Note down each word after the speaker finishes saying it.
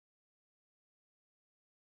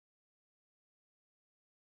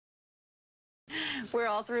We're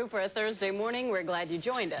all through for a Thursday morning. We're glad you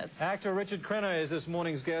joined us. Actor Richard Crenna is this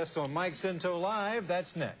morning's guest on Mike Scinto Live.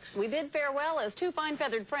 That's next. We bid farewell as two fine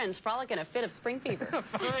feathered friends frolic in a fit of spring fever.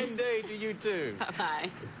 Fine day to you too.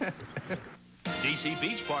 Bye-bye. DC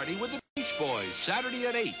Beach Party with the Beach Boys, Saturday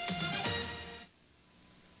at 8.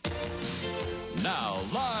 Now,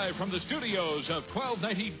 live from the studios of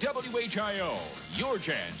 1290 WHIO, your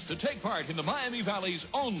chance to take part in the Miami Valley's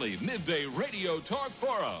only midday radio talk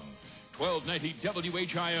forum. 1290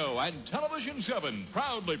 WHIO and Television 7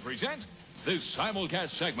 proudly present this simulcast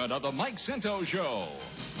segment of the Mike Scinto Show.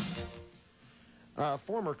 A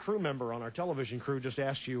former crew member on our television crew just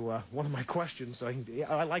asked you one of my questions. So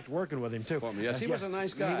I liked working with him, too. Yes, he was a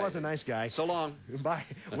nice guy. He was a nice guy. So long. Bye.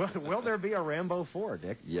 Will there be a Rambo 4,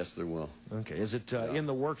 Dick? Yes, there will. Okay. Is it in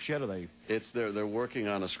the works yet? Are they? It's there. They're working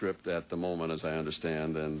on a script at the moment, as I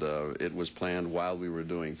understand, and it was planned while we were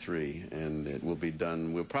doing 3, and it will be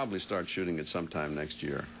done. We'll probably start shooting it sometime next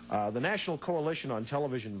year. The National Coalition on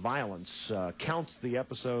Television Violence counts the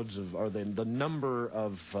episodes of, or the number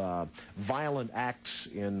of violent acts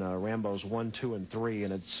in Rambo's 1, 2, and 3,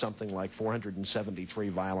 and it's something like 473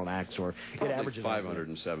 violent acts, or Probably it averages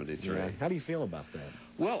 573. Yeah. How do you feel about that?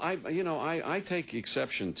 Well, I take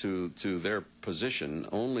exception to their position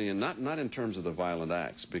only, and not in terms of the violent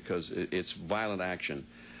acts, because it's violent action.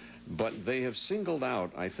 But they have singled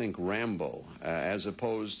out, I think, Rambo, as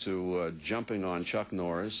opposed to jumping on Chuck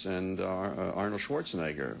Norris and Arnold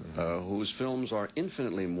Schwarzenegger, whose films are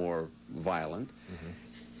infinitely more violent.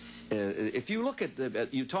 If you look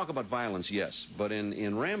at, you talk about violence, yes, but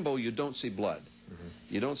in Rambo you don't see blood.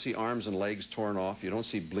 You don't see arms and legs torn off. You don't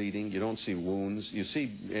see bleeding. You don't see wounds. You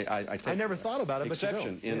see, I never thought about it,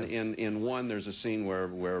 exception. But you don't. In 1, there's a scene where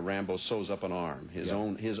Rambo sews up an arm, his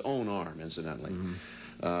own arm, incidentally.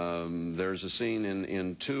 There's a scene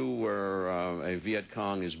in 2 where a Viet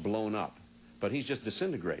Cong is blown up, but he just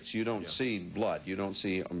disintegrates. You don't see blood. You don't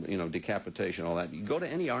see decapitation, all that. You go to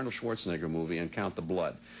any Arnold Schwarzenegger movie and count the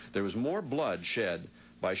blood. There was more blood shed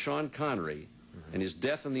by Sean Connery and his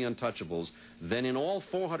death in The Untouchables than in all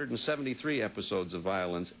 473 episodes of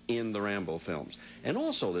violence in the Rambo films. And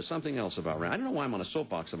also, there's something else about Rambo. I don't know why I'm on a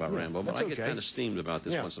soapbox about Rambo, but I get kind of steamed about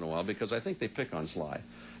this once in a while, because I think they pick on Sly.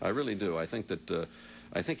 I really do. I think that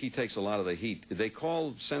I think he takes a lot of the heat. They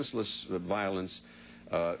call senseless violence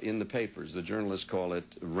in the papers, the journalists call it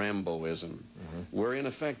Ramboism, where in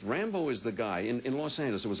effect Rambo is the guy. In Los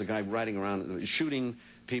Angeles, there was a guy riding around shooting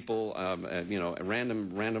people,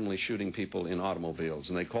 randomly shooting people in automobiles,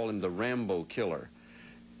 and they call him the Rambo killer.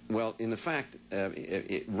 Well, in fact,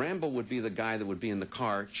 Rambo would be the guy that would be in the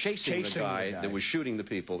car chasing the guy that was shooting the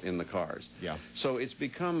people in the cars. Yeah. So it's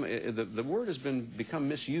become the word has become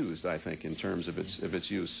misused, I think, in terms of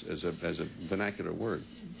its use as a vernacular word.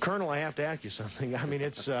 Colonel, I have to ask you something. I mean,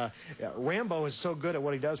 it's Rambo is so good at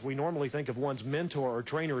what he does. We normally think of one's mentor or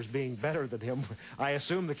trainer as being better than him. I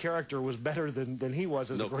assume the character was better than he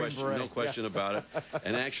was as a Green Beret. No question about it.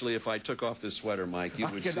 And actually, if I took off this sweater, Mike, you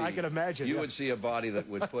would I can imagine. You would see a body that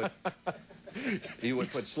would put you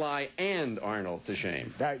would put Sly and Arnold to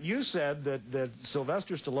shame. Now, you said that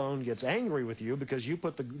Sylvester Stallone gets angry with you because you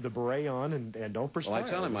put the beret on and don't perspire. Well, I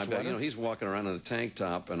tell him, I bet, he's walking around in a tank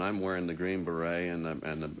top, and I'm wearing the green beret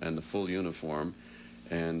and the full uniform,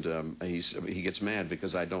 and he gets mad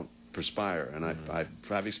because I don't perspire, and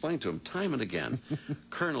I've explained to him time and again,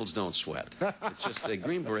 colonels don't sweat. It's just a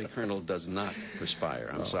Green Beret colonel does not perspire.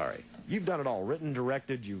 I'm sorry. You've done it all, written,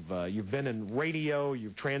 directed. You've been in radio.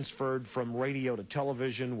 You've transferred from radio to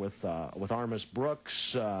television with Armis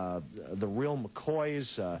Brooks, the Real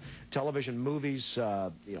McCoys, television movies,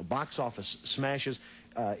 box office smashes.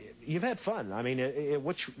 You've had fun. I mean,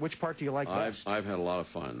 which part do you like best? I've had a lot of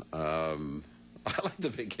fun. I like the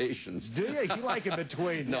vacations. Do you? You like in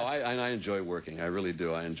between? No, I enjoy working. I really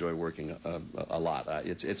do. I enjoy working a lot.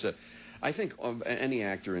 I think any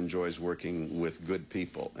actor enjoys working with good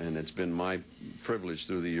people, and it's been my privilege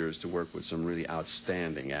through the years to work with some really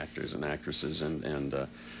outstanding actors and actresses, and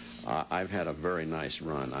I've had a very nice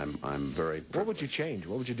run. I'm very privileged. What would you change?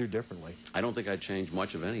 What would you do differently? I don't think I'd change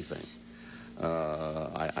much of anything.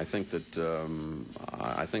 I think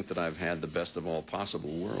that I've had the best of all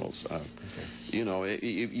possible worlds.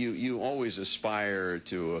 You always aspire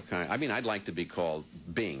to a kind. I mean, I'd like to be called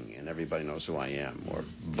Bing, and everybody knows who I am, or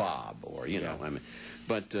Bob, or know. I mean,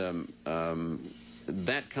 but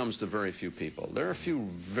that comes to very few people. There are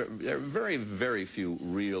very, very few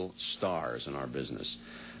real stars in our business.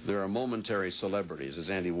 There are momentary celebrities. As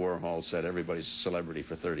Andy Warhol said, everybody's a celebrity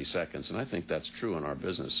for 30 seconds, and I think that's true in our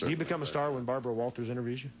business, certainly. Do you become a star when Barbara Walters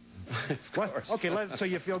interviews you? Of course. Okay, so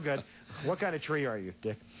you feel good. What kind of tree are you,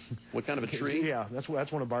 Dick? What kind of a tree? Yeah, that's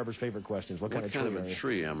one of Barbara's favorite questions. What kind of tree are you?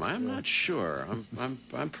 Tree am I? I'm not sure.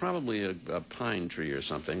 I'm probably a pine tree or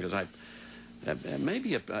something, because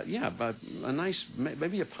maybe a nice,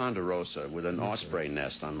 maybe a ponderosa with an osprey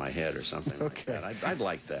nest on my head or something like that. I'd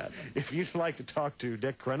like that. If you'd like to talk to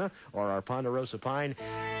Dick Crenna or our ponderosa pine,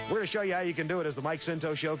 we're going to show you how you can do it as the Mike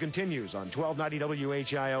Scinto Show continues on 1290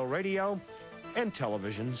 WHIO Radio and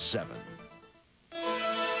Television 7.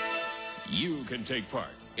 You can take part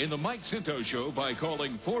in the Mike Scinto Show by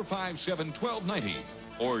calling 457-1290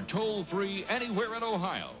 or toll-free anywhere in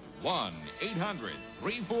Ohio,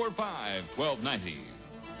 1-800-345-1290.